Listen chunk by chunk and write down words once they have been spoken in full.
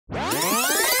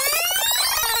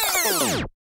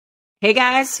Hey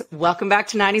guys, welcome back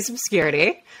to 90's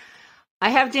Obscurity. I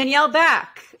have Danielle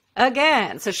back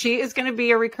again. So she is going to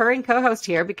be a recurring co-host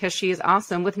here because she is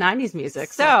awesome with 90's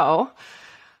music. So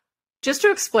just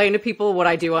to explain to people what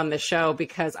I do on this show,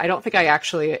 because I don't think I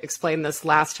actually explained this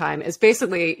last time, is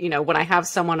basically, you know, when I have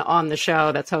someone on the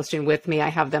show that's hosting with me, I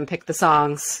have them pick the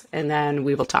songs and then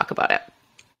we will talk about it.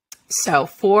 So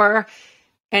for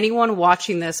anyone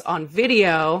watching this on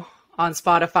video on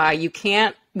Spotify,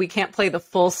 we can't play the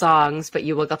full songs, but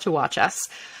you will get to watch us.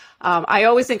 I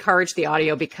always encourage the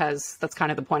audio because that's kind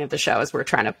of the point of the show, is we're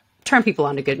trying to turn people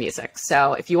on to good music.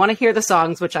 So if you want to hear the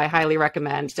songs, which I highly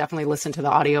recommend, definitely listen to the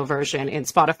audio version in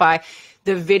Spotify.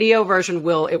 The video version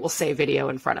will say video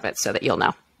in front of it so that you'll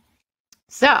know.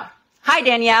 So, hi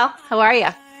Danielle, how are you?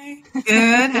 Hi.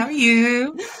 Good. How are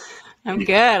you? I'm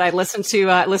good. I listen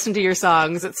to your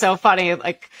songs. It's so funny.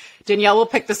 Like Danielle will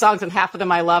pick the songs, and half of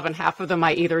them I love, and half of them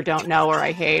I either don't know or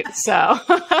I hate. So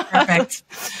Perfect.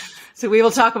 So we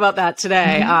will talk about that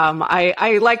today. Mm-hmm.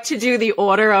 I like to do the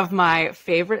order of my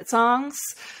favorite songs,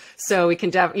 so we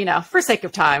can, for sake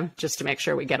of time, just to make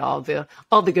sure we get all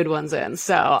the good ones in.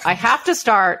 So I have to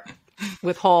start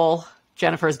with Whole,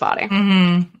 Jennifer's Body.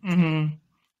 Mm-hmm. Mm-hmm.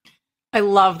 I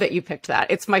love that you picked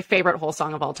that. It's my favorite Whole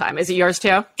song of all time. Is it yours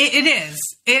too? It is.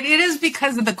 It is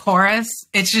because of the chorus.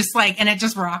 It's just like, and it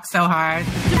just rocks so hard.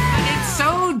 And it's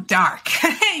so dark.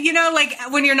 Like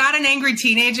when you're not an angry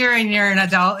teenager and you're an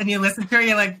adult and you listen to it,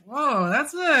 you're like, whoa,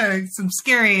 that's some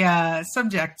scary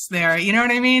subjects there. You know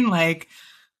what I mean? Like,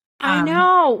 I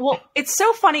know. Well, it's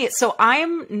so funny. So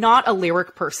I'm not a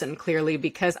lyric person, clearly,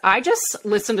 because I just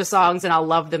listen to songs and I'll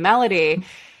love the melody.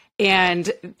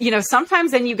 And,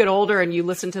 sometimes then you get older and you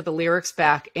listen to the lyrics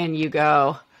back and you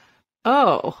go,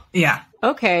 oh, yeah,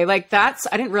 okay. Like I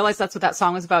didn't realize that's what that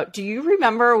song was about. Do you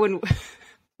remember when,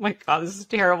 my God, this is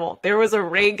terrible. There was a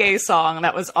reggae song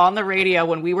that was on the radio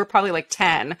when we were probably like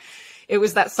 10. It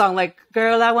was that song like,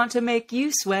 girl, I want to make you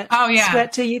sweat. Oh yeah.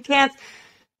 Sweat till you can't.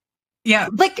 Yeah.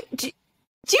 Like,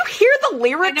 do you hear the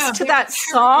lyrics to that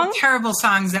song? Terrible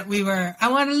songs that I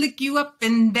want to lick you up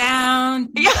and down.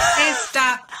 Yeah.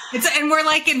 Stop. And we're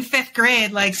like in 5th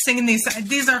grade, like singing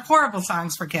these are horrible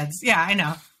songs for kids. Yeah, I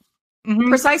know. Mm-hmm.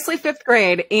 Precisely 5th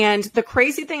grade. And the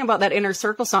crazy thing about that Inner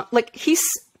Circle song, like he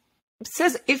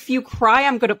says, if you cry,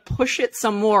 I'm going to push it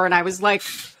some more. And I was like,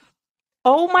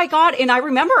 oh my God. And I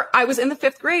remember I was in the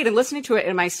 5th grade and listening to it.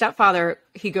 And my stepfather,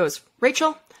 he goes,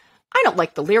 Rachel, I don't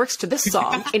like the lyrics to this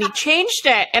song. And he changed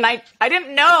it. And I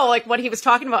didn't know like what he was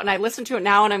talking about. And I listen to it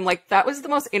now and I'm like, that was the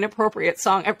most inappropriate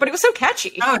song. But it was so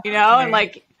catchy, and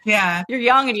like, yeah, you're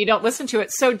young and you don't listen to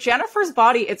it. So Jennifer's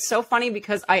Body, it's so funny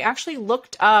because I actually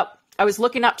I was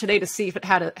looking up today to see if it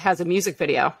has a music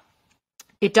video.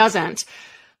 It doesn't.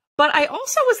 But I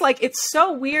also was like, it's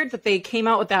so weird that they came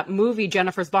out with that movie,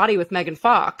 Jennifer's Body, with Megan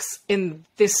Fox, and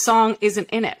this song isn't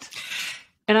in it.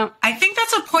 And I think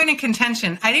that's a point of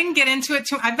contention. I didn't get into it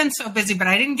I've been so busy, but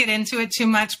I didn't get into it too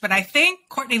much. But I think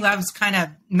Courtney Love's kind of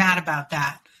mad about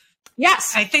that.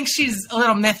 Yes. I think she's a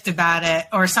little miffed about it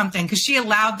or something, because she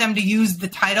allowed them to use the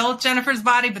title Jennifer's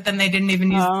Body, but then they didn't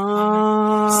even use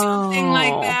something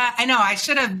like that. I know I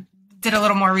should have did a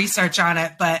little more research on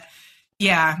it, but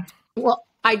yeah. Well,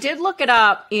 I did look it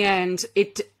up, and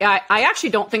I actually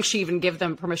don't think she even gave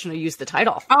them permission to use the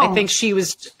title. Oh. I think she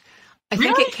was,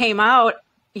 Really? think it came out.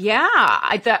 Yeah.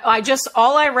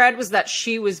 All I read was that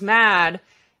she was mad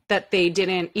that they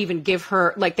didn't even give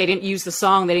her, like, they didn't use the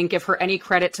song. They didn't give her any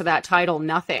credit to that title,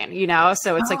 nothing,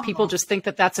 So it's like people just think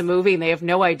that that's a movie and they have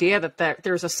no idea that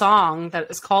there's a song that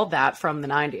is called that from the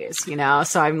 90s,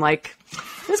 So I'm like,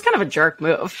 it was kind of a jerk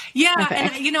move. Yeah.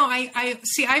 And,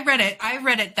 I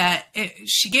read it that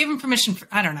she gave him permission for,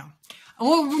 I don't know.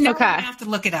 Well, no, okay. I have to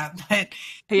look it up. But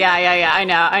yeah.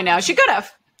 I know. She could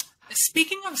have.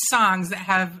 Speaking of songs that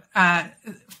have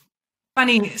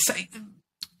funny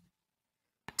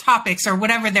topics or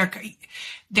whatever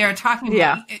they're talking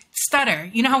about, Stutter.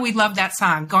 You know how we love that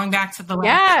song, going back to the last.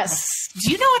 Yes.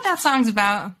 Do you know what that song's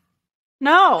about?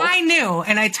 No. I knew,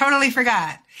 and I totally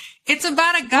forgot. It's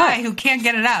about a guy who can't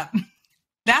get it up.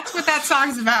 That's what that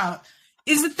song's about.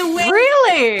 Is it the way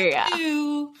really?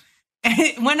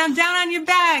 When I'm down on your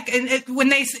back, and when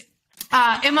they say,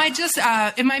 am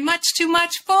I much too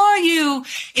much for you?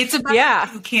 It's about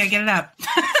who can't get it up.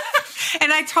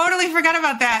 And I totally forgot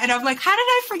about that. And I'm like, how did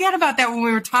I forget about that when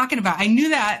we were talking about it? I knew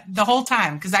that the whole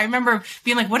time, because I remember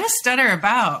being like, what is Stutter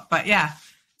about? But yeah,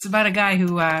 it's about a guy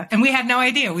who, and we had no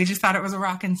idea. We just thought it was a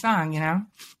rockin' song,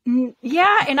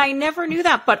 Yeah, and I never knew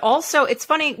that. But also, it's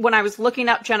funny, when I was looking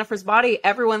up Jennifer's Body,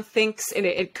 everyone thinks, and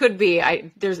it could be,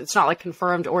 it's not like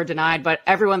confirmed or denied, but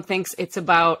everyone thinks it's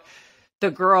about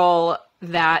the girl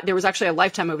that there was actually a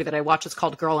Lifetime movie that I watched. It's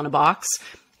called Girl in a Box.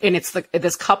 And it's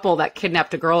this couple that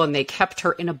kidnapped a girl and they kept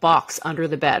her in a box under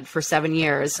the bed for 7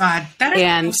 years. God, that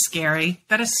is so scary.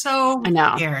 That is so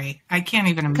scary. I can't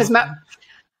even imagine.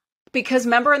 Because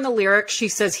remember in the lyrics, she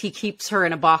says he keeps her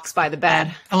in a box by the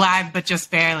bed. Alive, but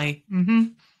just barely. Mm-hmm.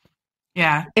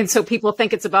 Yeah. And so people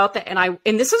think it's about that.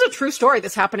 And this is a true story.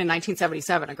 This happened in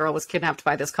 1977. A girl was kidnapped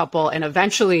by this couple and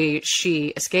eventually she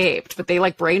escaped, but they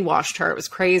like brainwashed her. It was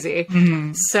crazy.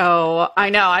 Mm-hmm. So I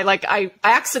know I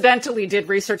accidentally did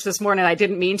research this morning. I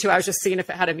didn't mean to. I was just seeing if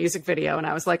it had a music video and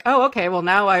I was like, oh, okay. Well,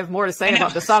 now I have more to say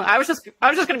about the song. I was just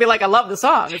going to be like, I love the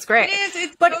song. It's great.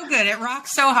 It's so good. It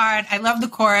rocks so hard. I love the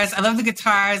chorus. I love the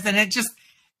guitars and it just,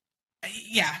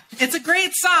 yeah, it's a great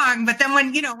song, but then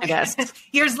when, I guess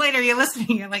years later you're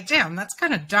listening, you're like, damn, that's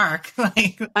kind of dark.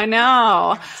 Like, I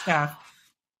know. Stuff.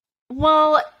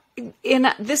 Well,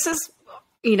 this is,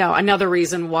 another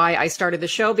reason why I started the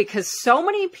show, because so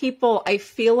many people, I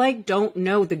feel like, don't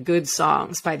know the good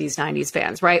songs by these 90s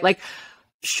bands, right? Like,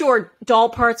 sure, Doll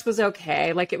Parts was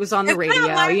okay. Like, it was on the radio,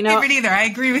 not my favorite either. I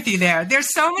agree with you there. There's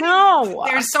so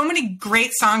many great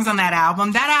songs on that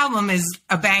album. That album is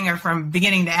a banger from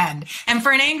beginning to end. And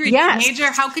for an angry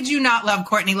teenager, how could you not love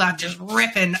Courtney Love just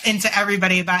ripping into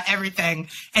everybody about everything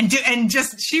and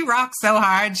just she rocks so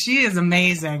hard. She is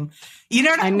amazing. You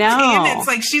know what I'm saying? It's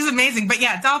like she's amazing. But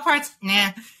yeah, Doll Parts, nah.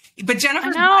 But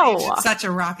Jennifer's Body is such a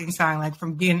rocking song, like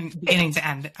from beginning to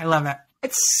end. I love it.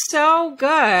 It's so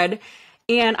good.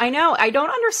 And I know, I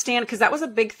don't understand, because that was a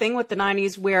big thing with the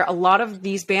 90s where a lot of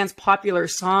these bands' popular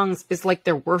songs is like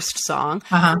their worst song.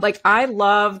 Uh-huh. Like I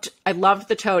loved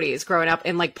the Toadies growing up,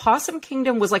 and like Possum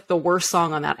Kingdom was like the worst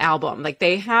song on that album. Like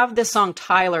they have this song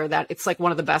Tyler that it's like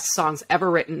one of the best songs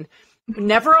ever written.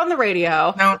 Never on the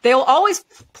radio. No. They'll always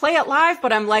play it live,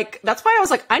 but I'm like, that's why I was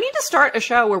like, I need to start a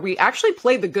show where we actually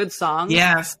play the good songs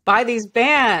by these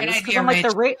bands. Good idea, I'm like,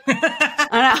 the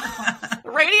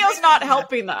radio's not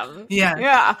helping them.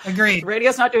 Yeah. Agreed. The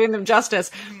radio's not doing them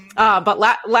justice. But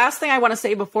last thing I want to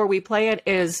say before we play it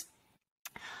is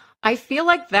I feel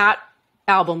like that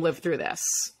album lived through this.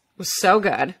 It was so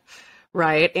good.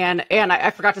 Right. And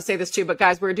I forgot to say this too, but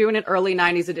guys, we're doing an early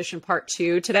 90s edition part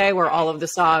 2 today where all of the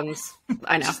songs,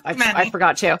 I know, I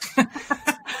forgot to.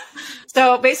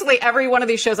 So basically every one of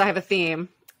these shows I have a theme.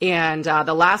 And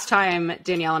the last time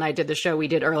Danielle and I did the show, we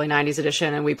did early 90s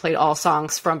edition and we played all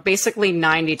songs from basically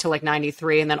 90 to like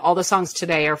 93. And then all the songs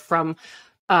today are from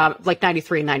like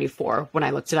 93 and 94 when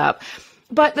I looked it up.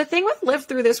 But the thing with Live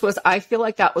Through This was I feel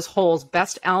like that was Hole's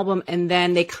best album. And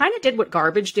then they kind of did what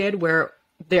Garbage did, where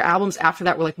their albums after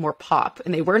that were like more pop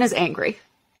and they weren't as angry.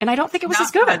 And I don't think it was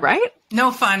as good, right? No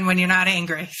fun when you're not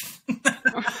angry.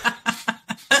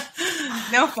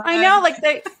 No fun. I know, like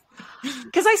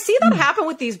because I see that happen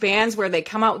with these bands where they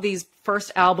come out with these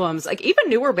first albums, like even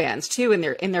newer bands too, and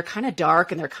they're kind of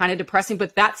dark and they're kind of depressing,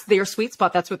 but that's their sweet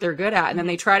spot. That's what they're good at. And then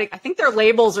they try to, I think their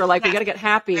labels are like, we got to get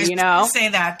happy, Say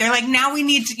that. They're like, now you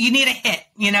need a hit,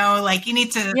 like you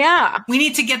need to, we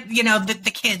need to get,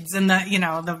 the kids and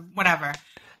the whatever.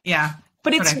 Yeah.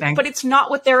 But it's not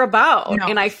what they're about. No.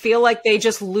 And I feel like they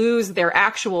just lose their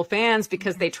actual fans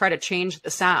because they try to change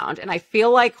the sound. And I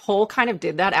feel like Hole kind of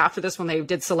did that after this when they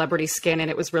did Celebrity Skin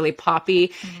and it was really poppy.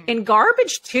 Mm-hmm. And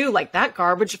Garbage too, like that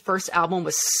Garbage first album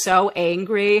was so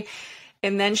angry.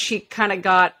 And then she kind of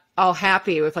got all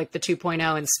happy with like the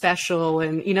 2.0 and Special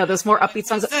and, those more upbeat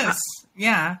songs.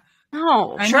 Yeah.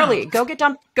 No, Shirley, go get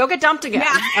dumped again.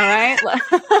 Yeah. All right.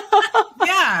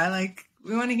 Yeah. Like,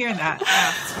 we want to hear that.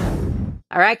 Yeah.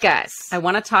 All right, guys. I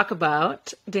want to talk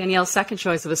about Danielle's second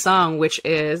choice of a song, which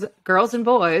is Girls and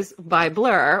Boys by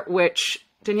Blur, which,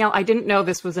 Danielle, I didn't know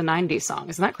this was a 90s song.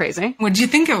 Isn't that crazy? What did you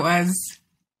think it was?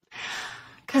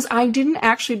 Because I didn't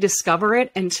actually discover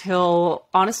it until,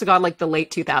 honest to God, like the late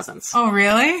 2000s. Oh,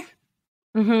 really?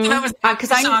 Mm-hmm. So that was after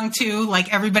song 2.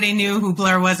 Like everybody knew who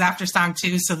Blur was after song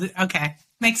 2. So, okay.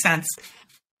 Makes sense.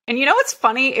 And what's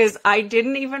funny is I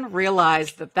didn't even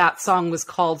realize that song was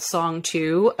called Song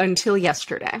 2 until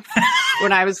yesterday.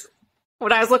 when I was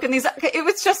looking these up, it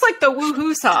was just like the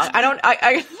woohoo song.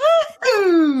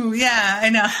 Ooh, yeah, I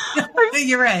know.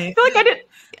 You're right. I feel like I didn't.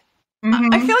 Mm-hmm.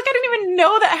 I feel like I didn't even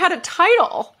know that had a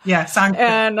title. Yeah, Song 2.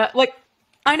 And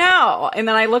I know. And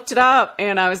then I looked it up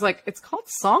and I was like, it's called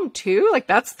Song 2? Like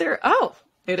that's it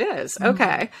is. Mm-hmm.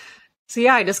 Okay. So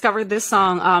yeah, I discovered this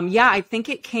song. I think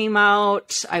it came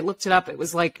out, I looked it up. It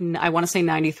was like, I want to say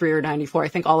 93 or 94. I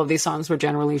think all of these songs were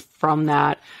generally from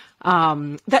that.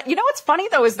 What's funny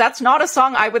though, is that's not a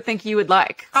song I would think you would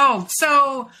like. Oh,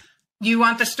 so you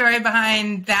want the story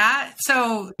behind that?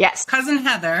 So yes. Cousin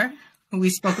Heather, who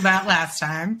we spoke about last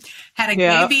time, had a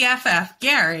gay BFF,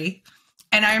 Gary,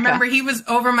 And I remember he was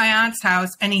over my aunt's house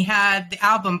and he had the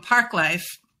album Park Life.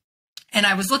 And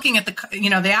I was looking at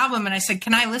the album and I said,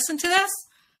 can I listen to this?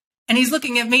 And he's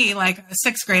looking at me like a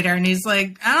sixth grader and he's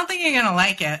like, I don't think you're going to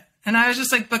like it. And I was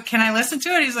just like, but can I listen to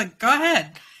it? He's like, go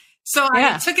ahead. So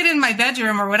I took it in my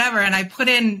bedroom or whatever. And I put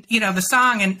in, the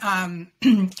song and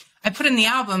I put in the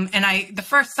album and the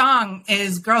first song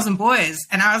is Girls and Boys.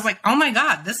 And I was like, oh my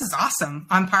God, this is awesome.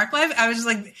 On Park Life. I was just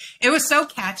like, it was so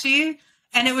catchy.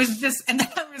 And it was just, and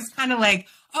that was kind of like,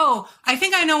 oh, I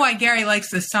think I know why Gary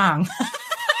likes this song.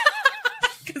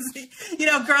 Because,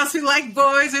 girls who like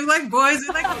boys, who like I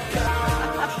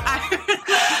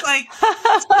like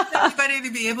everybody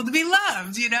to be able to be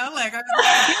loved, like I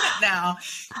get it now.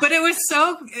 But it was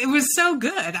so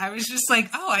good. I was just like,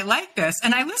 oh, I like this.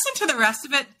 And I listened to the rest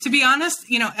of it. To be honest,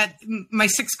 at my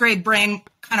sixth grade brain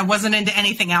kind of wasn't into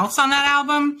anything else on that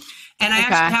album. And I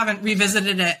actually haven't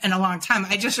revisited it in a long time.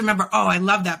 I just remember, oh, I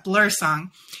love that Blur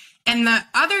song. And the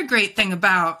other great thing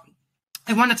I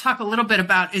want to talk a little bit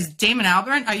about is Damon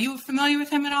Albarn. Are you familiar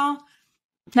with him at all?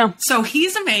 No. So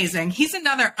he's amazing. He's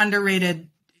another underrated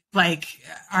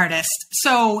artist.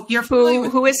 So you're familiar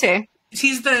who is he?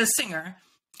 He's the singer.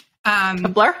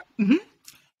 Blur? Mm-hmm.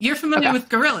 You're familiar with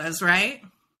Gorillaz, right?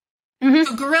 Mm-hmm.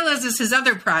 So Gorillaz is his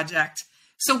other project.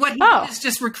 So what he did is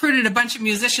just recruited a bunch of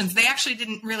musicians. They actually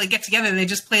didn't really get together. They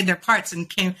just played their parts and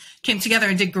came together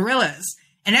and did Gorillaz.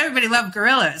 And everybody loved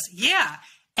Gorillaz. Yeah.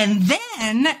 And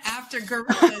then after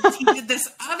Gorillaz, he did this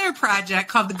other project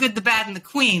called The Good, the Bad, and the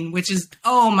Queen, which is,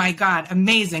 oh my God,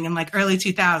 amazing in early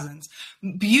 2000s.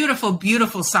 Beautiful,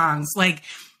 beautiful songs.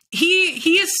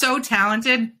 He is so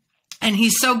talented and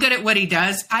he's so good at what he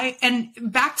does. And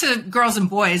back to Girls and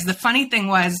Boys, the funny thing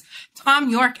was Tom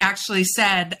York actually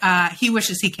said he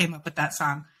wishes he came up with that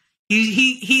song.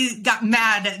 He got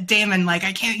mad at Damon,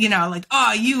 I can't,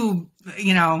 oh, you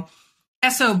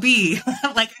SOB.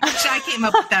 I wish I came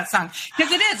up with that song.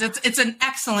 Because it's an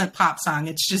excellent pop song.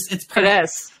 It's perfect. It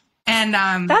is. And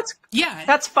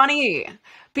that's funny.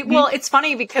 Well, it's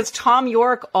funny because Tom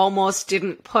York almost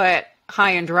didn't put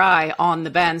High and Dry on the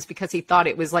Bends because he thought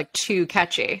it was too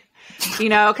catchy,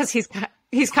 because he's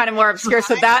kind of more obscure.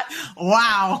 So that,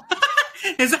 wow.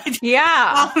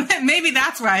 Yeah. Well, maybe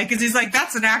that's why. Cause he's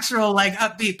that's an actual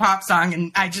upbeat pop song.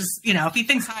 And I just, if he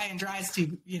thinks High and Dry is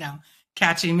too,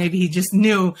 catchy, maybe he just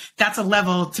knew that's a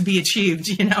level to be achieved,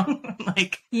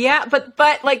 yeah, but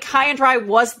High and Dry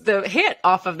was the hit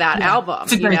off of that album,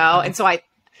 song. And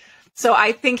so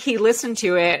I think he listened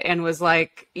to it and was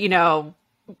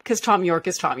because Tom York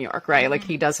is Tom York, right? Mm-hmm.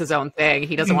 He does his own thing.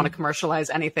 He doesn't want to commercialize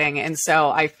anything. And so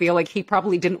I feel he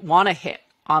probably didn't want to hit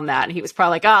on that. And he was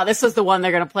probably this is the one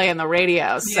they're going to play on the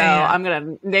radio. So I'm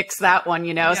going to nix that one,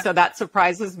 So that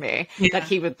surprises me that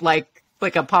he would like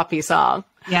a poppy song.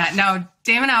 Yeah, no,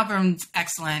 Damon Albarn's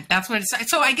excellent. That's what it's.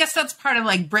 So I guess that's part of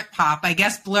Britpop. I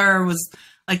guess Blur was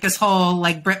this whole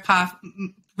Britpop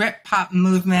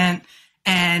movement,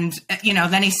 and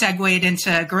then he segued into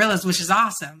Gorillaz, which is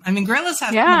awesome. I mean, Gorillaz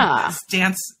has this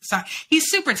dance song. He's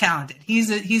super talented. He's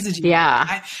a genius.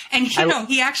 Yeah,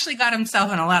 He actually got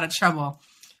himself in a lot of trouble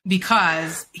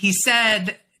because he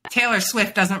said Taylor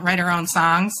Swift doesn't write her own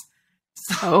songs.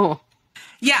 So,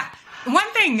 yeah, one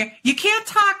thing you can't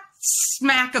talk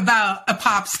smack about a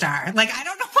pop star. I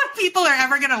don't know if people are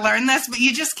ever going to learn this, but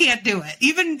you just can't do it.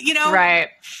 Even, Right.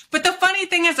 But the funny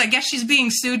thing is, I guess she's being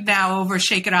sued now over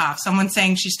Shake It Off. Someone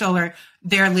saying she stole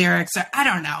their lyrics. Or, I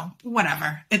don't know.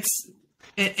 Whatever. It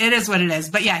is what it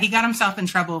is. But yeah, he got himself in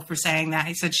trouble for saying that.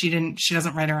 He said she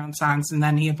doesn't write her own songs, and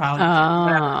then he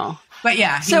apologized. Oh. But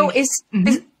yeah. So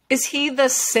is he the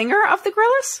singer of the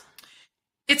Gorillaz?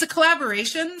 It's a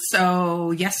collaboration,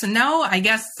 so yes and no. I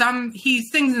guess he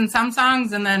sings in some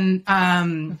songs, and then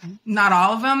not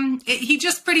all of them. He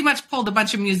just pretty much pulled a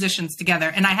bunch of musicians together,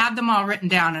 and I had them all written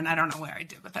down, and I don't know where I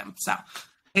did with them. So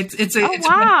it's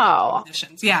wow,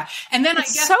 musicians, yeah. And then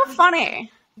it's so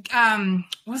funny.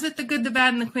 Was it The Good, the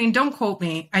Bad, and the Queen? Don't quote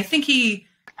me. I think he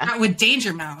got with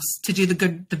Danger Mouse to do The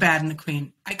Good, the Bad, and the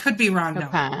Queen. I could be wrong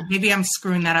though. Maybe I'm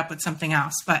screwing that up with something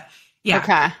else, but yeah.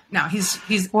 Okay. No, he's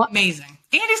amazing.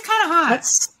 And he's kind of hot.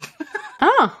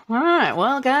 Oh, all right.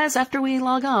 Well, guys, after we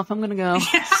log off, I'm going to go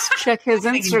check his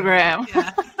Instagram.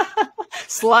 Yeah.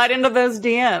 Slide into those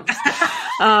DMs.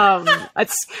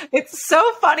 It's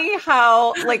so funny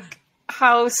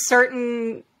how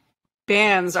certain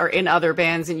bands are in other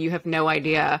bands and you have no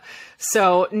idea.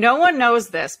 So no one knows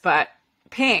this, but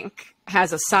Pink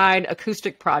has a side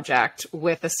acoustic project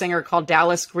with a singer called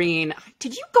Dallas Green.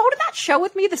 Did you go to that show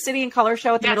with me, the City and Color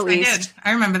show at the Middle East? Yes, I did.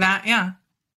 I remember that, yeah.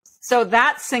 So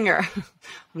that singer, I'm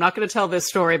not going to tell this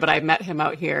story, but I met him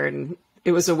out here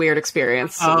It was a weird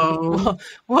experience. Oh.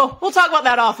 We'll talk about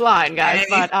that offline, guys.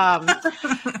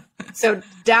 But so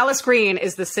Dallas Green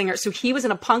is the singer. So he was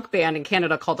in a punk band in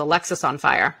Canada called Alexis on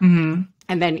Fire. Mm-hmm.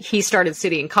 And then he started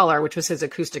City in Color, which was his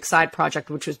acoustic side project,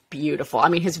 which was beautiful. I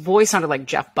mean, his voice sounded like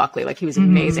Jeff Buckley. Like, he was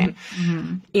amazing.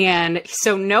 Mm-hmm. And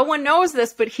so no one knows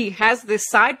this, but he has this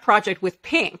side project with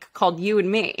Pink called You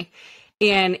and Me.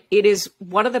 And it is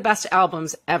one of the best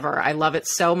albums ever. I love it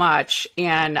so much.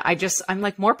 And I'm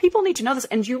like, more people need to know this.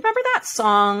 And do you remember that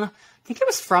song? I think it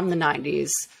was from the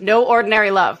 90s. No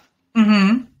Ordinary Love.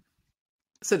 Mm-hmm.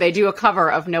 So they do a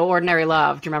cover of No Ordinary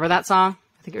Love. Do you remember that song?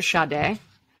 I think it was Sade.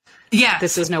 Yeah.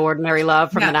 This is No Ordinary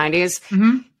Love from the 90s.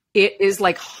 Mm-hmm. It is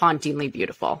like hauntingly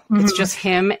beautiful. Mm-hmm. It's just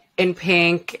him and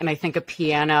Pink and I think a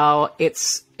piano.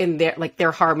 It's in their, like,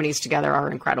 their harmonies together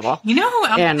are incredible. You know who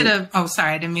else did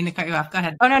sorry, I didn't mean to cut you off. Go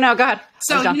ahead. Oh, no, go ahead.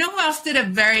 So you know who else did a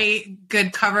very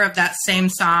good cover of that same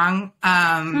song?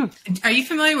 Are you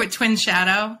familiar with Twin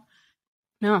Shadow?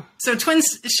 No. So Twin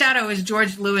Shadow is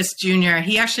George Lewis Jr.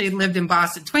 He actually lived in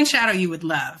Boston. Twin Shadow you would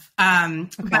love.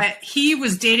 But he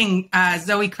was dating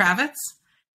Zoe Kravitz,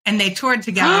 and they toured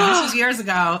together. This was years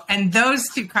ago, and those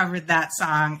two covered that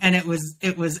song, and it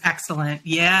was excellent.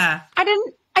 Yeah. I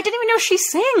didn't even know she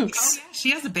sings. Oh, yeah.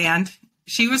 She has a band.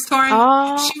 She was touring.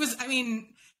 Oh. She was, I mean,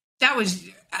 that was,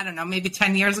 I don't know, maybe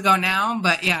 10 years ago now,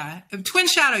 but yeah. Twin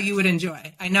Shadow you would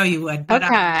enjoy. I know you would. But,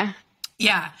 okay.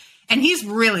 Yeah. And he's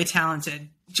really talented,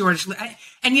 George.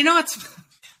 And you know, it's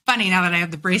funny now that I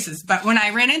have the braces, but when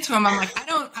I ran into him, I'm like,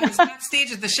 I was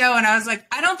backstage at the show and I was like,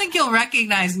 I don't think you'll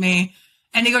recognize me.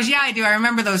 And he goes, yeah, I do. I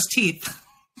remember those teeth.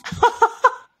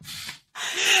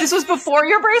 This was before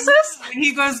your braces? And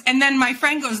he goes, and then my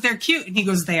friend goes, they're cute. And he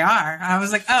goes, they are. I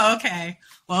was like, oh, okay.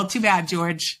 Well, too bad,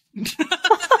 George.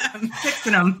 I'm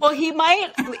fixing them. Well, he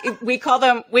might. We call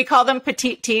them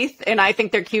petite teeth, and I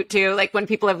think they're cute too. Like when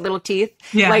people have little teeth,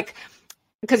 like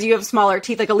because you have smaller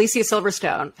teeth. Like Alicia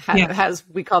Silverstone has.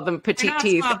 We call them petite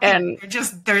teeth, and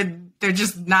they're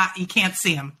just not. You can't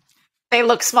see them. They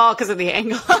look small because of the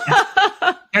angle.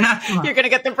 Yeah. They're not small. You're going to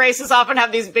get the braces off and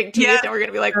have these big teeth, and we're going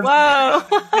to be like, whoa.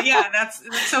 Yeah, that's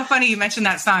so funny you mentioned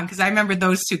that song because I remember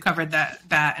those two covered that,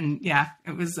 and yeah,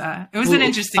 it was an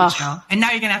interesting show. And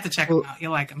now you're going to have to check them out.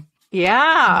 You'll like them.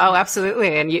 Yeah. Oh,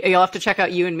 absolutely. And you'll have to check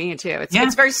out You and Me too.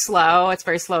 It's very slow. It's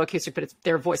very slow acoustic, but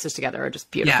their voices together are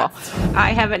just beautiful. Yeah.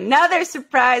 I have another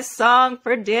surprise song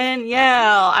for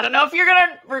Danielle. I don't know if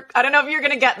you're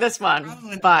gonna get this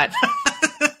one, but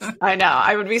I know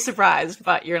I would be surprised,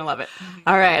 but you're gonna love it.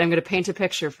 All right. I'm going to paint a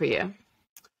picture for you.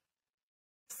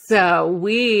 So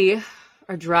we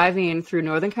are driving through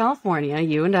Northern California,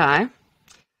 you and I.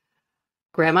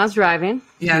 Grandma's driving.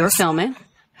 Yes. You're filming.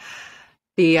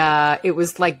 It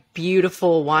was like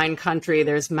beautiful wine country.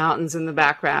 There's mountains in the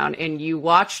background, and you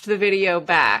watched the video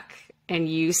back and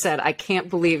you said, I can't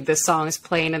believe this song is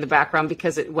playing in the background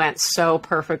because it went so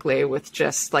perfectly with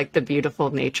just like the beautiful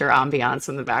nature ambiance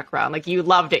in the background. Like you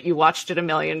loved it. You watched it a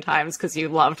million times because you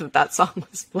loved that song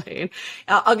was playing.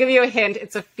 I'll give you a hint.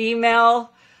 It's a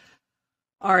female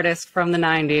artist from the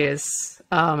 90s.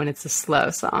 And it's a slow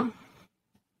song.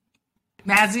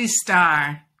 Mazzy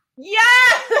Star.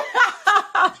 Yes!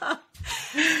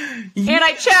 And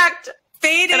I checked.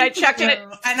 And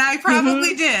I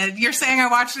probably did. You're saying I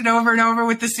watched it over and over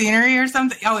with the scenery or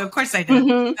something? Oh, of course I did.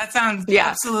 Mm-hmm. That sounds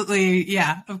absolutely,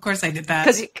 of course I did that.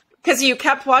 Because you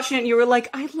kept watching it and you were like,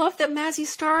 I love that Mazzy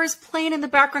Star is playing in the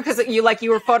background because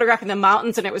you were photographing the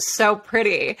mountains and it was so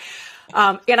pretty.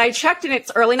 And I checked and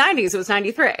it's early 90s. It was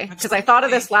 93. Because I thought of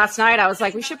this last night. I was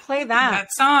like, we should play that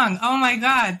song. Oh my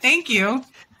God. Thank you.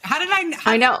 How did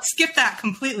I know. Skip that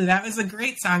completely? That was a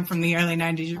great song from the early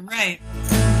 90s. You're right.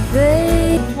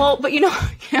 Well, but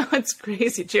it's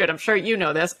crazy too. And I'm sure you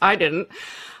know this. I didn't.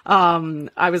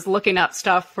 I was looking up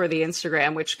stuff for the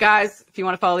Instagram, which guys, if you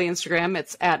want to follow the Instagram,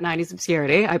 it's at 90's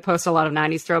Obscurity. I post a lot of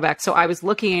 90s throwbacks. So I was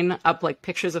looking up like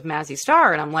pictures of Mazzy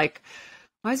Star and I'm like,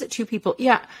 why is it two people?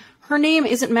 Yeah. Her name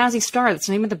isn't Mazzy Star. That's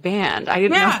the name of the band. I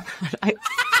didn't know.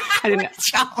 I didn't know.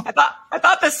 I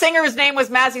thought the singer's name was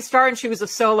Mazzy Star and she was a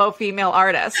solo female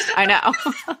artist. I know.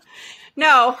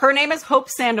 No, her name is Hope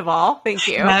Sandoval. Thank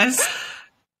you. Yes.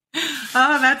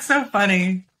 Oh, that's so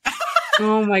funny.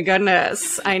 Oh my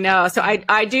goodness. I know. So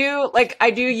I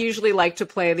do usually like to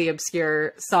play the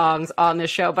obscure songs on the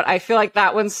show, but I feel like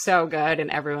that one's so good and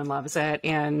everyone loves it.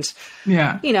 And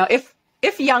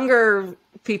if younger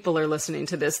people are listening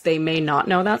to this, they may not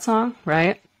know that song,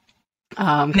 right?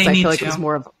 Because I feel like it's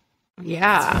more of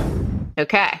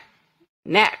Okay.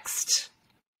 Next,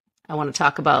 I want to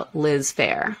talk about Liz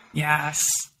Phair.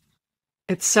 Yes.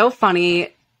 It's so funny.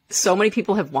 so many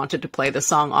people have wanted to play the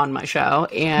song on my show,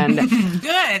 and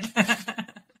good.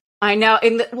 I know.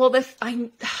 And I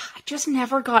just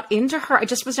never got into her. I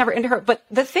just was never into her. But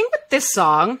the thing with this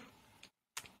song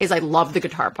is I love the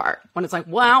guitar part when it's like,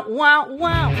 wow, wow,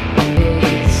 wow.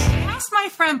 I asked my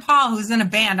friend Paul, who's in a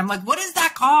band, I'm like, what is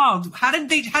that called? How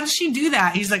did she do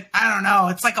that? He's like, I don't know.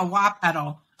 It's like a wah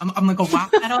pedal. I'm like, a wah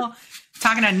pedal?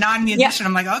 Talking to a non-musician. Yeah.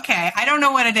 I'm like, okay, I don't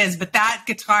know what it is, but that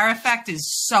guitar effect is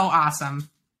so awesome.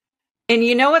 And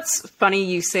you know what's funny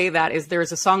you say that is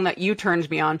there's a song that you turned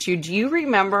me on to. Do you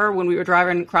remember when we were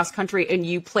driving cross country and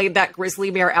you played that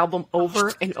Grizzly Bear album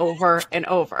over and over and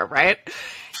over, right?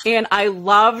 And I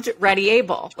loved Ready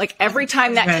Able. Like every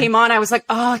time that came on, I was like,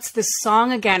 oh, it's this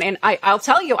song again. And I'll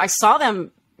tell you, I saw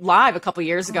them live a couple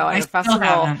years ago at a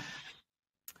festival.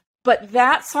 But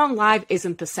that song live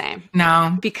isn't the same.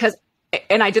 No. Because,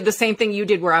 and I did the same thing you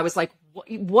did where I was like,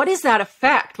 what is that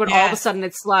effect? When all of a sudden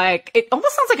it's like, it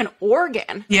almost sounds like an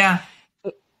organ. Yeah.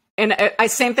 And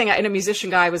same thing. And a musician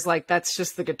guy was like, that's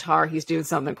just the guitar. He's doing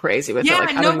something crazy with it.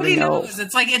 Like, nobody knows.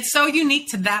 It's like, it's so unique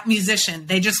to that musician.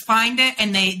 They just find it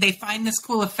and they find this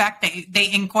cool effect. They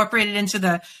incorporate it into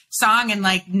the song and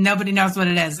like, nobody knows what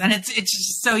it is. And it's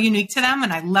just so unique to them.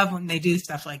 And I love when they do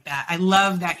stuff like that. I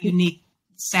love that unique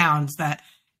sounds that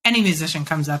any musician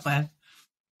comes up with.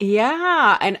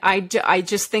 Yeah, and I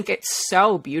just think it's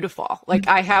so beautiful. Like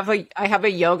I have a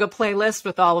yoga playlist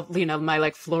with all of my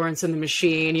like Florence and the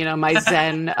Machine, my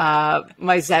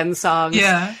Zen songs.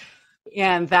 Yeah,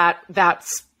 and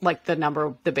that's like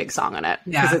the big song on it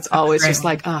because it's always just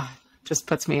like just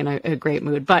puts me in a great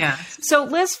mood. But so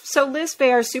Liz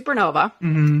Phair, Supernova.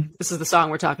 Mm-hmm. This is the song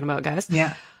we're talking about, guys.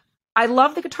 Yeah, I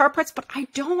love the guitar parts, but I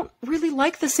don't really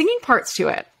like the singing parts to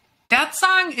it. That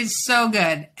song is so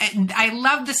good. And I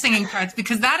love the singing parts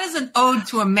because that is an ode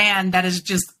to a man that is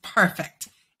just perfect.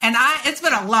 And it's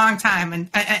been a long time and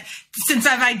since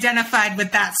I've identified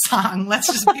with that song, let's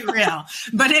just be real.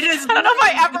 But it is, I don't know if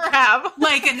I ever have,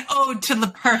 like an ode to the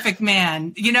perfect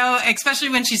man, especially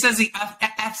when she says he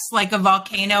F's like a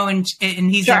volcano and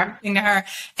he's everything to her.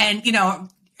 And,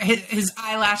 his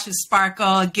eyelashes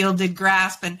sparkle, a gilded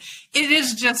grasp. And it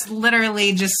is just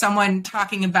literally just someone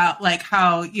talking about like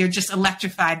how you're just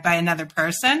electrified by another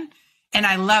person. And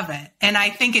I love it. And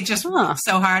I think it just works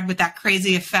so hard with that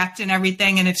crazy effect and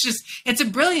everything. And it's a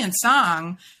brilliant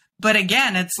song. But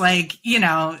again, it's like,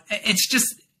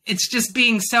 it's just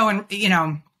being so,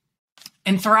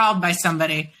 enthralled by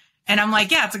somebody. And I'm like,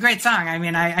 yeah, it's a great song. I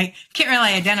mean, I can't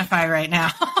really identify right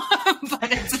now,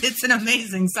 but it's an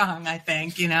amazing song, I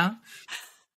think, Yeah,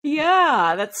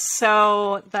 I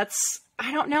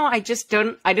don't know. I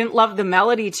didn't love the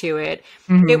melody to it.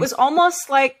 Mm-hmm. It was almost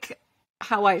like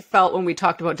how I felt when we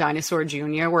talked about Dinosaur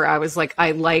Jr., where I was like,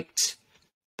 I liked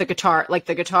the guitar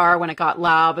when it got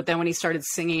loud, but then when he started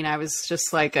singing, I was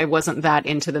just like, I wasn't that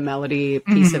into the melody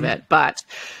piece of it, But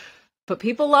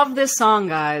people love this song,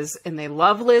 guys, and they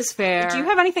love Liz Phair. Do you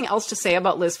have anything else to say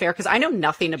about Liz Phair? Because I know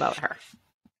nothing about her.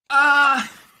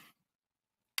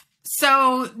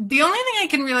 So the only thing I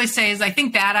can really say is I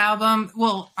think that album,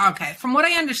 from what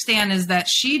I understand is that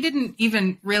she didn't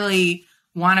even really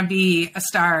want to be a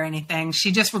star or anything.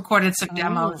 She just recorded some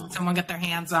demos and someone got their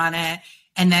hands on it.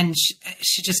 And then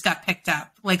she just got picked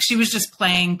up. Like she was just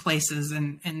playing places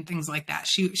and things like that.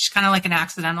 She's kind of like an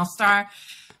accidental star.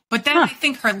 But then I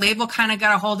think her label kind of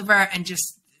got a hold of her and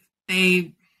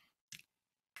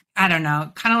I don't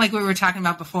know, kind of like we were talking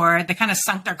about before, they kind of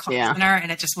sunk their claws in her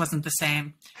and it just wasn't the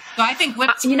same. So I think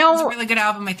Whips was a really good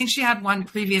album. I think she had one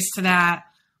previous to that,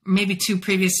 maybe two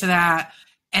previous to that.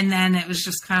 And then it was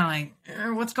just kind of like,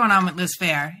 what's going on with Liz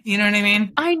Phair? You know what I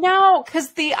mean? I know,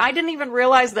 because I didn't even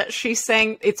realize that she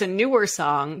sang, it's a newer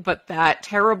song, but that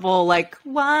terrible, like,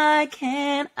 why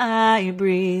can't I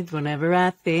breathe whenever I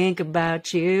think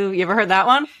about you? You ever heard that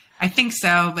one? I think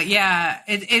so, but yeah,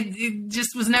 it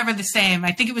just was never the same.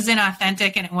 I think it was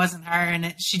inauthentic and it wasn't her,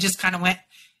 and she just kind of went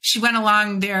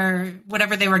along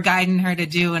whatever they were guiding her to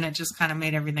do, and it just kind of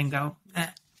made everything go,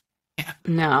 Yeah.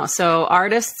 No. So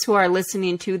artists who are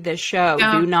listening to this show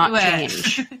do not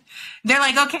change. They're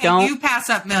like, okay, you pass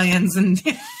up millions and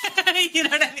you know what I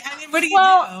mean? I mean, what do you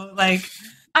do? Like,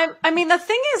 I mean, the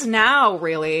thing is now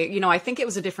really, I think it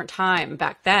was a different time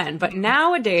back then, but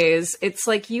nowadays it's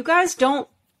like, you don't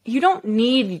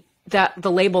need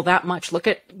the label that much. Look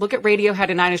at Radiohead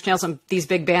and 9 Inch Nails and these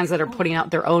big bands that are putting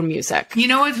out their own music. You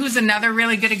know what? Who's another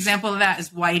really good example of that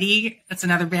is Whitey. That's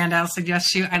another band I'll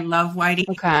suggest you. I love Whitey.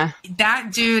 Okay.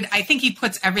 That dude, I think he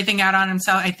puts everything out on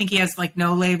himself. I think he has like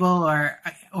no label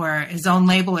or his own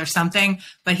label or something,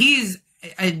 but he's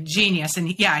a genius. And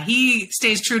he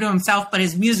stays true to himself, but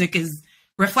his music is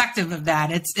reflective of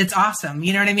that. It's awesome.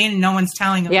 You know what I mean? No one's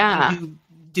telling him to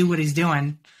do what he's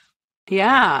doing.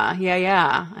 Yeah.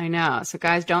 I know. So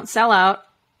guys, don't sell out.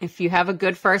 If you have a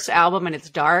good first album and it's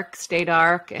dark, stay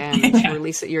dark and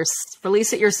release it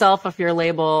yourself if your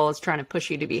label is trying to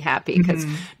push you to be happy, because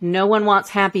no one wants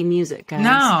happy music, guys.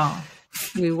 No.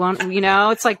 We want,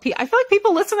 it's like, I feel like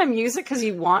people listen to music because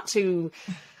you want to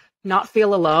not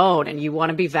feel alone and you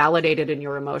want to be validated in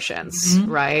your emotions,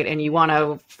 right? And you want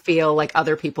to feel like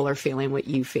other people are feeling what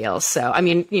you feel. So, I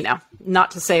mean, not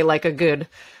to say like a good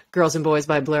Girls and Boys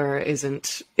by Blur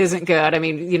isn't good. I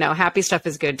mean, happy stuff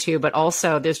is good too, but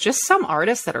also there's just some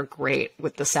artists that are great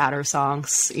with the sadder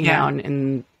songs,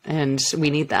 know, and we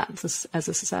need that as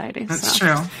a society. That's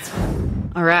true.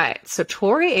 All right. So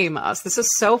Tori Amos, this is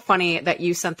so funny that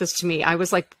you sent this to me. I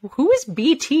was like, who is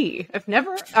BT?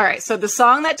 All right. So the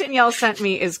song that Danielle sent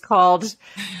me is called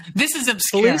This is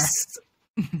Obscure.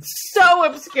 So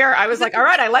obscure. I was like, all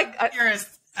right, I like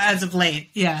as of late.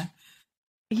 Yeah.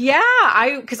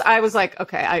 Yeah, because I was like,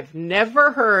 okay, I've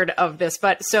never heard of this.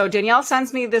 But so Danielle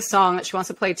sends me this song that she wants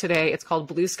to play today. It's called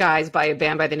Blue Skies by a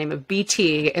band by the name of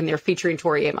BT, and they're featuring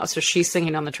Tori Amos. So she's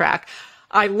singing on the track.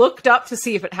 I looked up to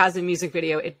see if it has a music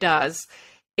video. It does.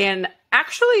 And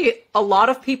actually, a lot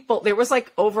of people, there was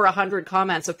like over 100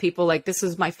 comments of people like, this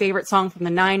is my favorite song from the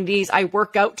 90s. I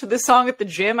work out to this song at the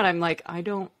gym. And I'm like, I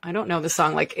don't know this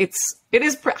song. Like it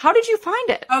is, how did you find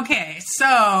it? Okay.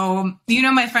 So,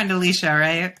 my friend Alicia,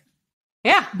 right?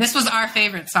 Yeah. This was our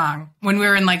favorite song when we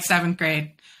were in like 7th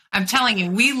grade. I'm telling you,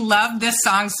 we loved this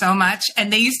song so much.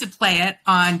 And they used to play it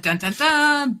on Dun Dun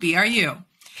Dun, BRU.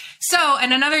 So,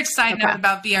 and another side note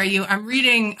about BRU, I'm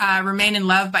reading Remain in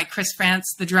Love by Chris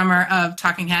France, the drummer of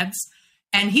Talking Heads.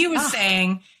 And he was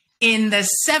saying in the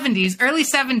 70s, early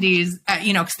 70s,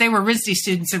 because they were RISD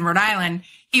students in Rhode Island,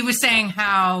 he was saying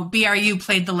how BRU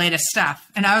played the latest stuff.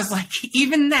 And I was like,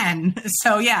 even then.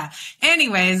 So, yeah.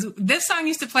 Anyways, this song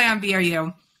used to play on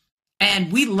BRU,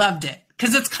 and we loved it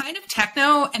because it's kind of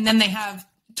techno, and then they have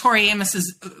Tori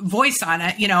Amos's voice on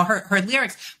it, her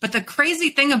lyrics. But the crazy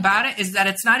thing about it is that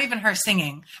it's not even her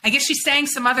singing. I guess she sang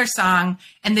some other song,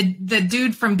 and the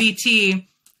dude from BT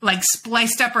like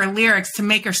spliced up her lyrics to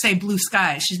make her say blue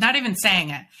skies. She's not even saying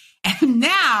it. And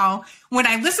now when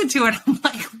I listen to it, I'm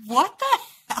like, what the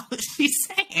hell is she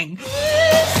saying? Blue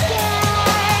skies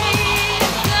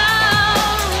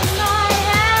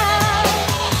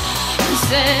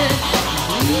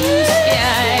blue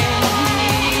skies.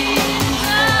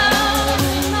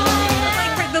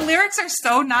 Are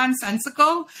so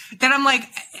nonsensical that I'm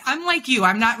like you.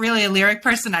 I'm not really a lyric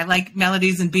person. I like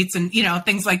melodies and beats and,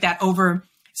 things like that over.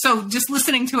 So just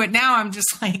listening to it now, I'm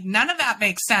just like, none of that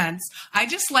makes sense. I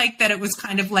just like that it was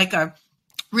kind of like a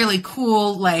really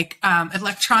cool, like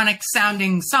electronic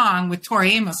sounding song with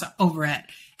Tori Amos over it.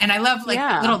 And I love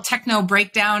the little techno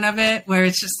breakdown of it where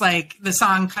it's just like the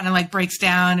song kind of like breaks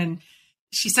down and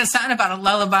she says something about a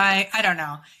lullaby. I don't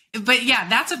know. But yeah,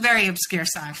 that's a very obscure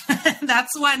song.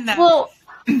 That's one that. Well,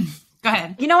 go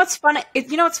ahead. What's funny?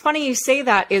 What's funny you say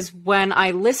that is when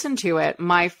I listened to it,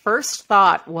 my first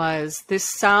thought was this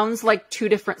sounds like two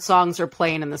different songs are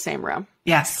playing in the same room.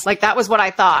 Yes, like that was what I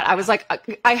thought. I was like,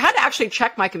 I had to actually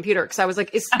check my computer because I was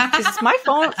like, is my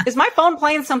phone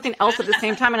playing something else at the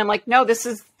same time? And I'm like, no, this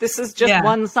is just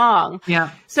one song.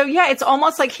 Yeah. So yeah, it's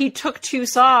almost like he took two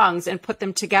songs and put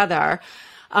them together.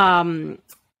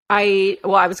 I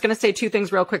was going to say two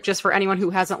things real quick, just for anyone who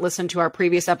hasn't listened to our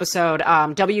previous episode.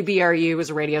 WBRU is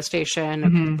a radio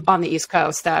station on the East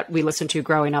Coast that we listened to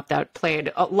growing up that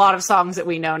played a lot of songs that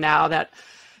we know now that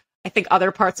I think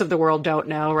other parts of the world don't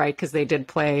know, right? Because they did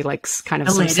play like kind of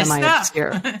the some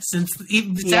semi-obscure. Since the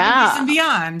 70s and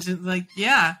beyond. Like,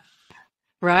 yeah.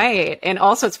 Right. And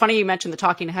also it's funny you mentioned the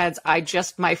Talking Heads.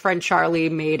 My friend Charlie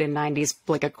made a 90s,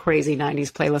 like a crazy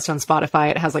 90s playlist on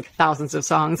Spotify. It has like thousands of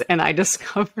songs. And I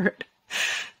discovered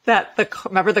that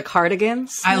remember the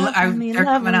Cardigans? They're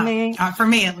coming out. For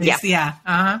me at least. Yeah.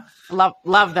 Uh-huh.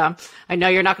 Love them. I know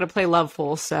you're not going to play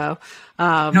Loveful. So,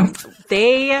 nope.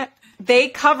 They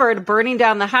covered Burning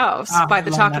Down the House by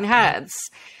the Talking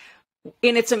Heads.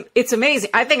 And it's amazing.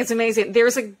 I think it's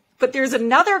amazing. But there's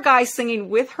another guy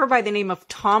singing with her by the name of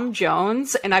Tom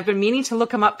Jones, and I've been meaning to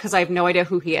look him up because I have no idea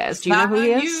who he is. Do you know who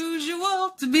he is? It's not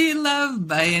unusual to be loved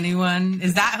by anyone.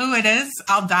 Is that who it is?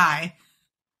 I'll die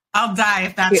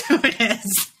if that's who it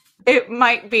is. It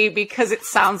might be because it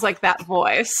sounds like that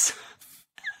voice.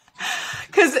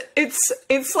 Because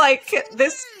it's like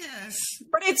this,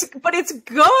 but it's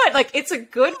good. Like it's a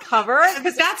good cover.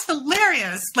 Because that's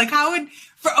hilarious. Like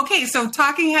so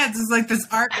Talking Heads is like this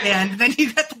art band. Then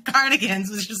you got the Cardigans,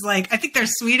 which is like I think they're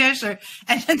Swedish and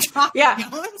then Tom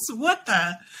Jones.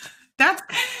 That's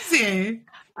crazy.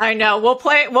 I know. We'll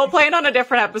play it on a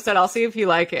different episode. I'll see if you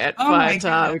like it. Oh my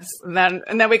goodness.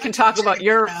 and then we can talk about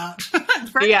your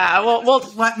yeah. Well,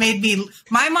 what made me?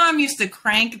 My mom used to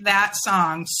crank that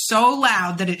song so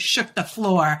loud that it shook the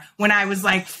floor when I was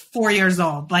like 4 years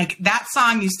old. Like that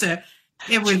song used to.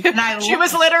 It was. And she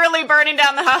was literally burning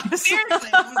down the house. Seriously,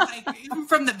 it was like even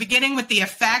from the beginning with the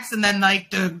effects, and then like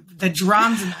the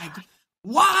drums and like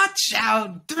watch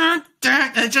out, dun,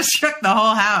 dun, it just shook the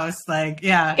whole house. Like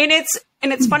yeah, and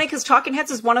it's funny because Talking Heads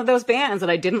is one of those bands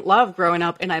that I didn't love growing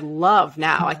up, and I love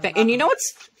now. I think, and you know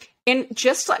what's. And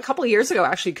just a couple of years ago,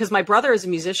 actually, because my brother is a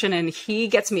musician and he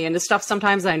gets me into stuff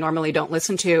sometimes that I normally don't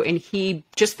listen to. And he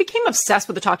just became obsessed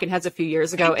with the Talking Heads a few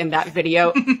years ago in that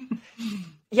video.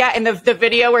 Yeah, and the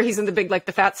video where he's in the big, like,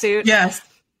 the fat suit. Yes.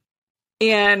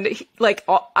 And,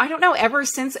 I don't know, ever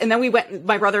since, and then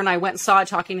my brother and I went and saw a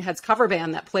Talking Heads cover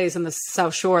band that plays in the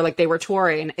South Shore, like, they were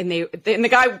touring, and the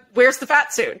guy wears the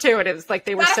fat suit, too, and it was, like,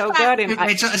 they were so good. And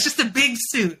Rachel, it's just a big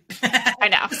suit. I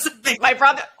know.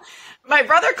 My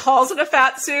brother calls it a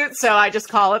fat suit, so I just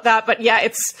call it that, but yeah,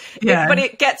 but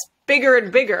it gets bigger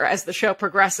and bigger as the show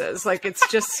progresses. Like it's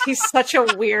just, he's such a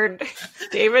weird,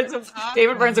 David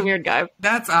Byrne's a weird guy.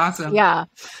 That's awesome. Yeah.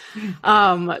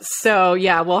 So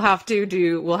yeah, we'll have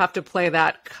to play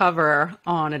that cover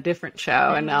on a different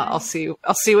show and I'll see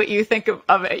what you think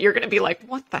of it. You're going to be like,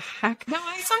 what the heck? No,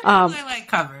 sometimes I like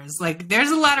covers. Like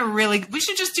there's a lot of we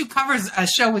should just do a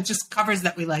show with just covers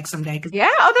that we like someday. Yeah.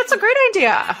 Oh, that's a great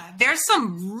idea. There's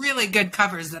some really good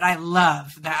covers that I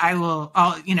love that I will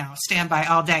stand by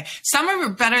all day. Some are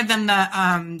better than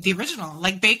the original,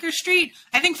 like Baker Street.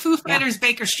 I think Foo Fighters'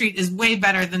 Baker Street is way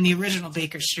better than the original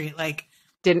Baker Street. Like,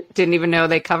 didn't even know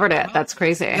they covered it. That's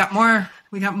crazy.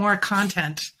 We got more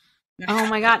content. Oh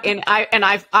my God. And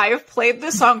I've played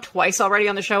this song twice already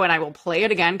on the show and I will play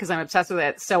it again because I'm obsessed with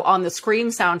it. So on the Scream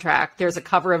soundtrack, there's a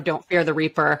cover of Don't Fear the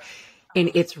Reaper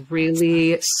and it's a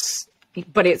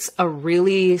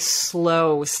really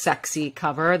slow, sexy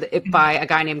cover by a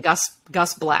guy named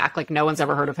Gus Black. Like no one's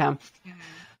ever heard of him,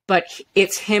 but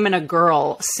it's him and a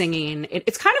girl singing.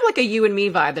 It's kind of like a You and Me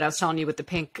vibe that I was telling you with the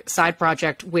Pink side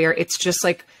project, where it's just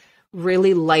like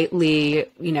really lightly,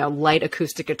 light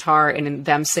acoustic guitar and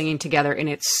them singing together. And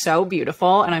it's so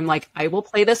beautiful. And I'm like, I will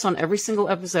play this on every single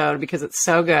episode because it's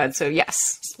so good. So yes.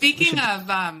 Speaking of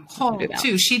Hole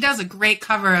too, she does a great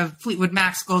cover of Fleetwood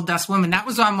Mac's Gold Dust Woman. That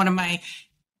was on one of my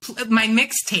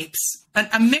mixtapes, a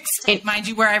mixtape, mind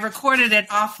you, where I recorded it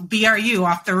off BRU,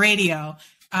 off the radio.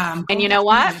 And you know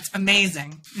what? It's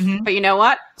amazing. Mm-hmm. But you know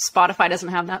what? Spotify doesn't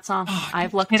have that song. Oh,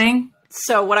 I've looked. Kidding?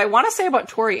 So what I want to say about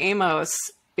Tori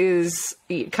Amos is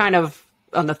kind of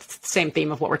on the same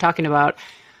theme of what we're talking about.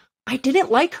 I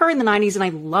didn't like her in the 90s and I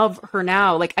love her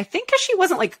now. Like, I think because she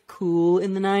wasn't like cool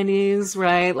in the 90s,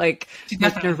 right? Like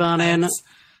Nirvana. And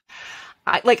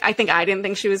I think I didn't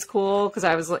think she was cool because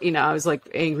I was, I was like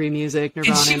angry music,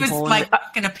 Nirvana. And she was like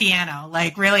fucking a piano.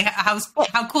 Like really, how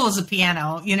cool is a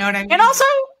piano? You know what I mean? And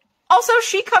also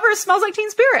she covers Smells Like Teen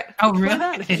Spirit. Oh, really?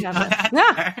 I didn't know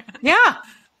that. Yeah.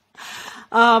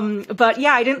 But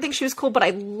yeah, I didn't think she was cool, but I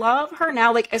love her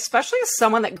now, like, especially as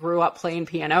someone that grew up playing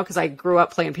piano, because I grew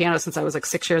up playing piano since I was like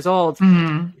 6 years old.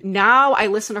 Mm-hmm. Now I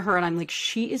listen to her and I'm like,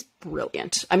 she is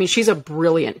brilliant. I mean, she's a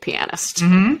brilliant pianist.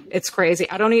 Mm-hmm. It's crazy.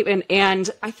 And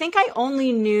I think I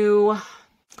only knew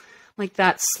like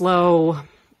that slow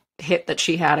hit that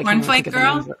she had. Cornflake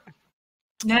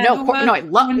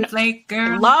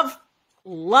Girl? Love.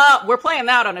 We're playing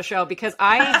that on a show because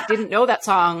I didn't know that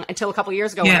song until a couple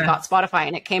years ago when I got Spotify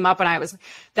and it came up and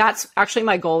that's actually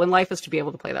my goal in life is to be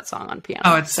able to play that song on piano.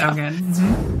 Oh, it's so good.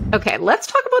 Mm-hmm. Okay, let's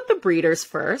talk about the Breeders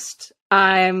first.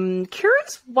 I'm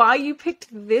curious why you picked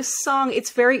this song. It's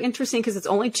very interesting because it's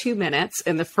only 2 minutes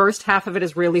and the first half of it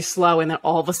is really slow and then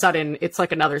all of a sudden it's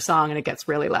like another song and it gets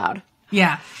really loud.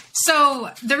 Yeah. So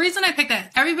the reason I picked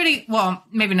that,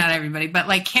 maybe not everybody, but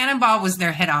like Cannonball was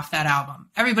their hit off that album.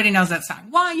 Everybody knows that song.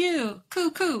 Why you?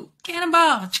 Cuckoo,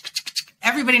 Cannonball.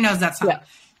 Everybody knows that song. Yeah.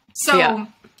 So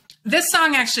this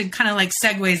song actually kind of like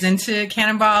segues into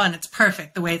Cannonball and it's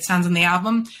perfect the way it sounds on the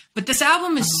album. But this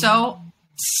album is so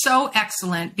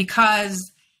excellent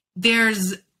because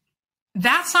there's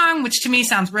that song, which to me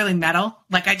sounds really metal.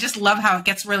 Like I just love how it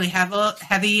gets really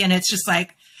heavy and it's just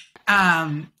like,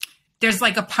 there's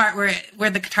like a part where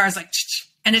the guitar is like,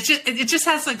 and it just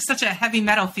has like such a heavy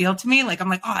metal feel to me. Like I'm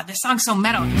like, oh, this song's so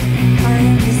metal.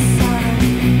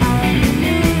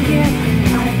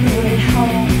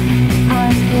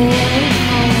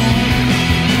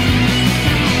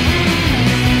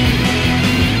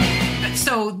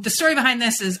 So the story behind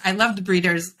this is I love the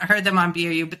Breeders. I heard them on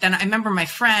BRU, but then I remember my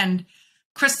friend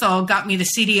Crystal got me the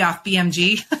CD off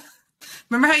BMG.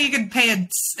 remember how you could pay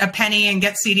a penny and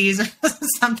get CDs or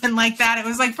something like that? It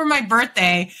was like for my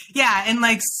birthday. Yeah. In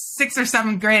like 6th or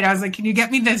 7th grade, I was like, can you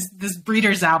get me this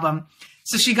Breeders album?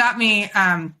 So she got me,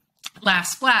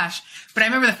 Last Splash. But I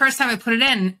remember the first time I put it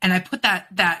in and I put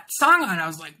that song on, I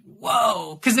was like,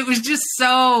 whoa, because it was just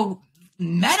so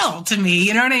metal to me.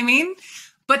 You know what I mean?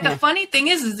 But the funny thing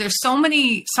is there's so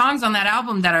many songs on that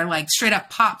album that are like straight up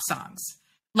pop songs,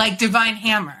 like Divine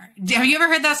Hammer. Have you ever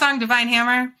heard that song, Divine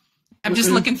Hammer? I'm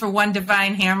just looking for one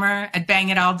Divine Hammer. I'd bang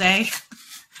it all day.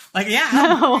 Like, yeah,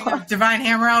 I'll Divine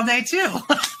Hammer all day too.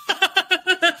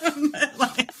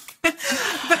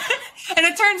 And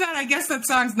it turns out, I guess that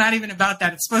song's not even about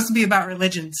that. It's supposed to be about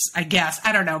religions, I guess.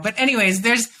 I don't know. But anyways,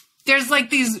 there's like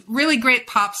these really great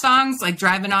pop songs like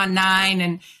Driving on 9.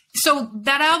 And so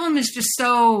that album is just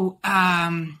so,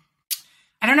 I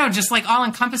don't know, just like all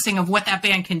encompassing of what that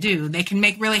band can do. They can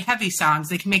make really heavy songs.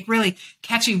 They can make really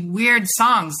catchy, weird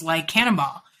songs like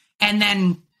Cannonball. And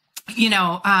then,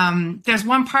 there's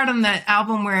one part on the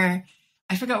album where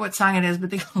I forgot what song it is, but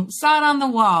they go, saw it on the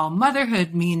wall.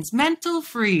 Motherhood means mental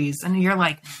freeze. And you're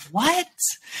like, what?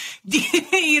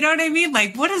 You know what I mean?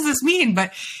 Like, what does this mean?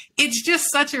 But it's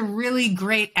just such a really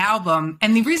great album.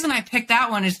 And the reason I picked that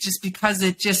one is just because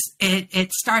it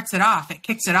starts it off. It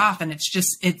kicks it off. And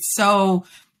it's so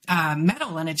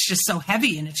metal, and it's just so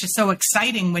heavy, and it's just so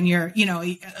exciting when you're,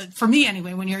 for me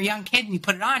anyway, when you're a young kid and you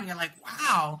put it on, you're like,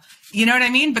 wow, you know what I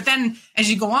mean? But then as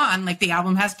you go on, like the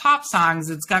album has pop songs,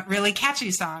 it's got really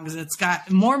catchy songs, it's got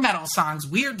more metal songs,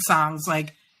 weird songs,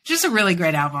 like just a really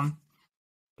great album.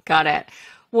 Got it.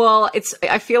 Well,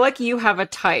 I feel like you have a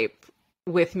type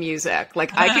with music.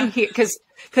 Like I can hear,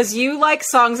 because you like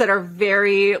songs that are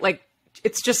very like,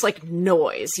 it's just like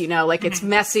noise, like it's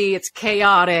messy, it's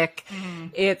chaotic.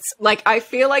 It's like, I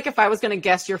feel like if I was going to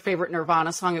guess your favorite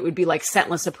Nirvana song, it would be like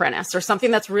Scentless Apprentice or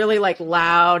something that's really like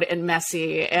loud and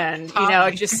messy and,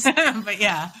 it just. But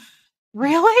yeah.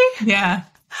 Really? Yeah.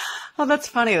 Oh, that's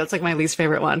funny. That's like my least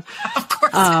favorite one. Of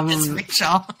course it is,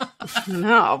 Rachel.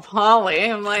 No,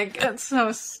 Polly. I'm like, it's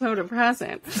so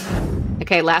depressing.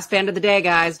 Okay, last band of the day,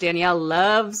 guys. Danielle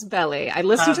loves Belly. I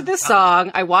listened to this song.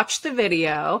 I watched the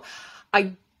video.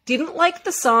 I didn't like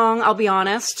the song, I'll be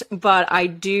honest, but I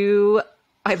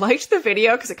liked the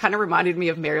video because it kind of reminded me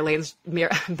of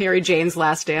Mary Jane's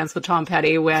Last Dance with Tom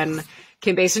Petty when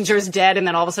Kim Basinger's dead and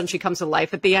then all of a sudden she comes to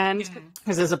life at the end.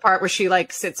 Because there's a part where she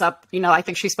like sits up, I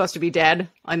think she's supposed to be dead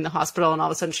in the hospital and all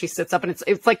of a sudden she sits up, and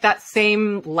it's like that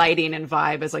same lighting and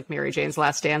vibe as like Mary Jane's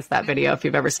Last Dance, that video, if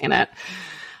you've ever seen it.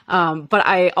 But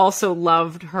I also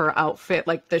loved her outfit,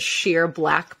 like the sheer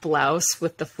black blouse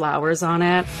with the flowers on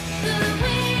it.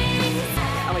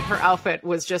 Like her outfit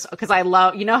was just, because I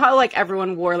love, how like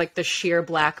everyone wore like the sheer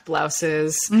black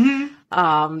blouses.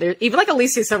 There, even like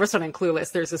Alicia Silverstone in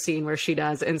Clueless, there's a scene where she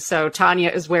does. And so Tanya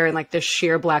is wearing like this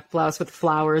sheer black blouse with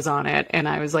flowers on it. And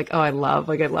I was like, oh, I love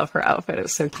her outfit. It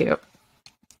was so cute.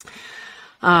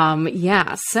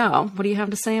 Yeah. So what do you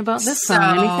have to say about this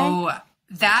song? Anything?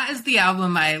 That is the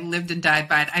album I lived and died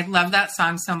by. I love that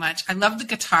song so much. I love the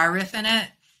guitar riff in it.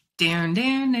 I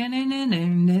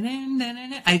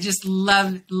just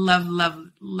love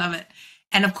it.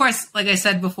 And of course, like I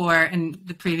said before in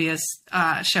the previous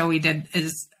show we did,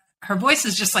 is her voice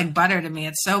is just like butter to me.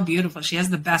 It's so beautiful. She has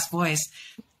the best voice.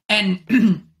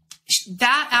 And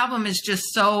that album is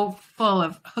just so full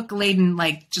of hook laden,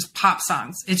 like just pop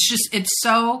songs. It's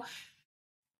so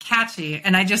catchy,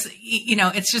 and I just,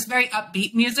 it's just very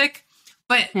upbeat music.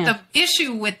 But the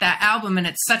issue with that album, and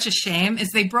it's such a shame,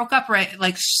 is they broke up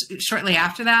shortly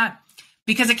after that,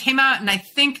 because it came out in I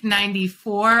think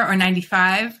 94 or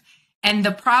 95, and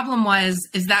the problem is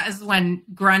that is when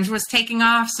grunge was taking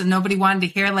off, so nobody wanted to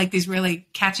hear like these really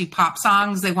catchy pop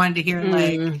songs. They wanted to hear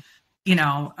like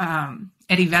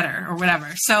Eddie Vedder or whatever.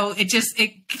 So it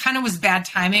kind of was bad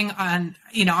timing on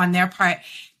their part.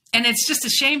 And it's just a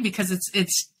shame because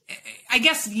it's I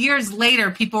guess years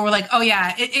later people were like, oh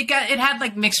yeah, it had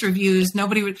like mixed reviews.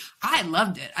 I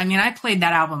loved it. I mean, I played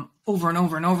that album over and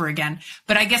over and over again,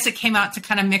 but I guess it came out to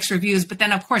kind of mixed reviews. But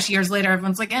then of course, years later,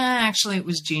 everyone's like, actually it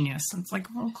was genius. And it's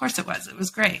like, well, of course it was. It was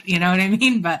great. You know what I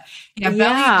mean? But Belly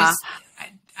was,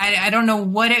 I don't know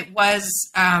what it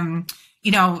was.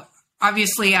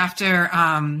 Obviously after,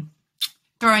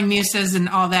 Throwing Muses and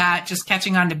all that, just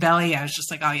catching on to Belly, I was just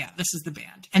like, oh yeah, this is the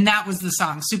band. And that was the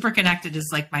song. Super Connected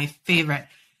is like my favorite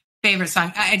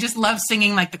song. I just love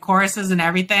singing like the choruses and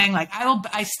everything. Like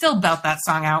I still belt that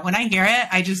song out. When I hear it,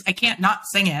 I can't not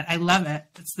sing it. I love it.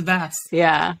 It's the best.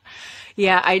 Yeah.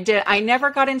 Yeah, I did. I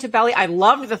never got into Belly. I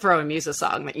loved the Throwing Muses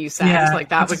song that you sang. Yeah, like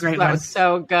that was a great that one. was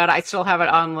so good. I still have it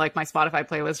on like my Spotify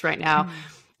playlist right now.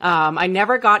 I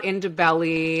never got into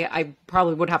Belly. I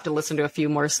probably would have to listen to a few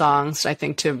more songs, I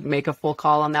think, to make a full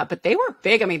call on that. But they were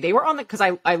big. I mean, they were on because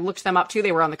I looked them up too.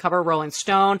 They were on the cover of Rolling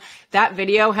Stone. That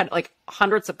video had like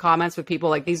hundreds of comments with people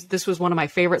like this was one of my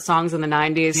favorite songs in the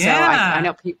 90s. Yeah. So I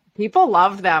know people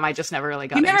loved them. I just never really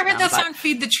got into them. You never heard that song,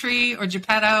 Feed the Tree or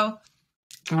Geppetto?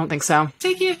 I don't think so.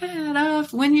 Take your head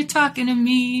off when you're talking to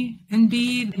me and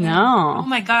be there. No. Oh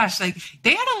my gosh. Like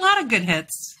they had a lot of good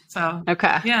hits. So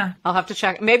okay. Yeah. I'll have to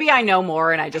check. Maybe I know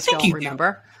more and I just don't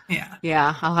remember. Do. Yeah.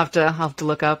 Yeah. I'll have to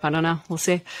look up. I don't know. We'll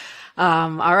see.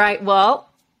 All right. Well,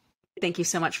 thank you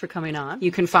so much for coming on.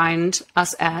 You can find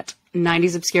us at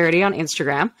 90s Obscurity on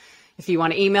Instagram. If you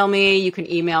want to email me, you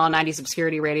can email 90s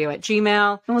Obscurity Radio at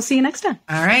gmail. And we'll see you next time.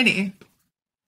 All righty.